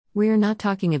We are not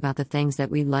talking about the things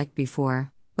that we liked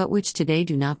before, but which today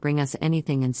do not bring us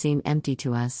anything and seem empty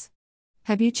to us.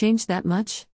 Have you changed that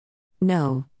much?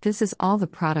 No, this is all the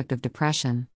product of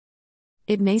depression.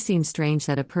 It may seem strange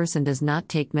that a person does not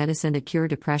take medicine to cure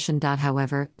depression.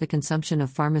 However, the consumption of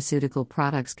pharmaceutical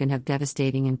products can have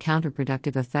devastating and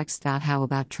counterproductive effects. How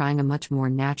about trying a much more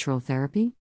natural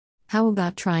therapy? How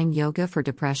about trying yoga for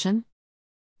depression?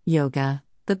 Yoga,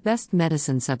 the best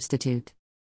medicine substitute.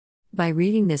 By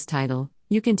reading this title,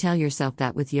 you can tell yourself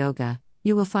that with yoga,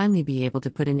 you will finally be able to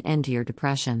put an end to your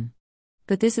depression.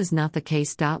 But this is not the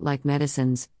case. Like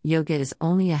medicines, yoga is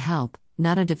only a help,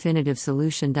 not a definitive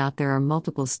solution. There are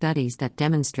multiple studies that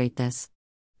demonstrate this.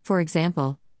 For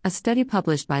example, a study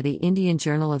published by the Indian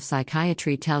Journal of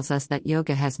Psychiatry tells us that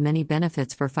yoga has many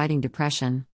benefits for fighting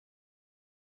depression.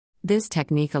 This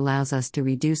technique allows us to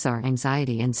reduce our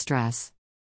anxiety and stress.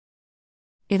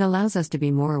 It allows us to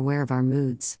be more aware of our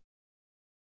moods.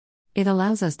 It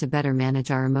allows us to better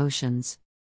manage our emotions.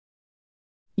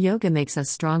 Yoga makes us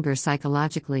stronger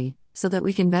psychologically, so that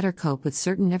we can better cope with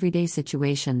certain everyday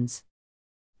situations.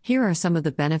 Here are some of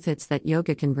the benefits that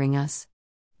yoga can bring us.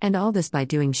 And all this by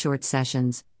doing short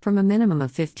sessions, from a minimum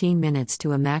of 15 minutes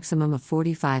to a maximum of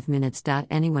 45 minutes.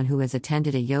 Anyone who has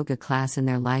attended a yoga class in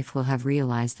their life will have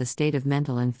realized the state of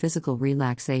mental and physical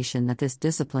relaxation that this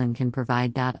discipline can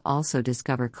provide. Also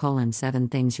discover 7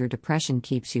 things your depression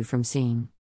keeps you from seeing.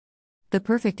 The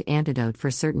perfect antidote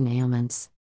for certain ailments.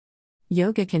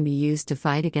 Yoga can be used to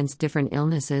fight against different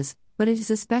illnesses, but it is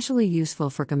especially useful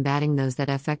for combating those that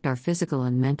affect our physical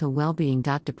and mental well-being.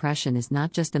 Depression is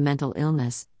not just a mental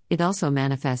illness, it also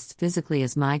manifests physically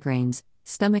as migraines,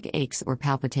 stomach aches, or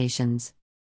palpitations.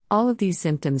 All of these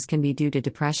symptoms can be due to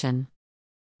depression.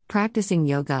 Practicing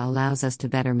yoga allows us to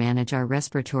better manage our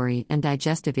respiratory and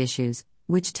digestive issues,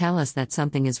 which tell us that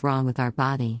something is wrong with our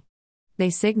body. They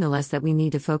signal us that we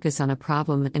need to focus on a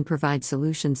problem and provide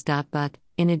solutions. But,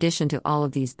 in addition to all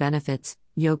of these benefits,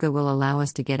 yoga will allow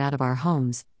us to get out of our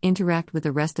homes, interact with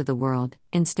the rest of the world,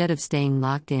 instead of staying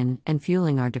locked in and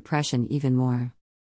fueling our depression even more.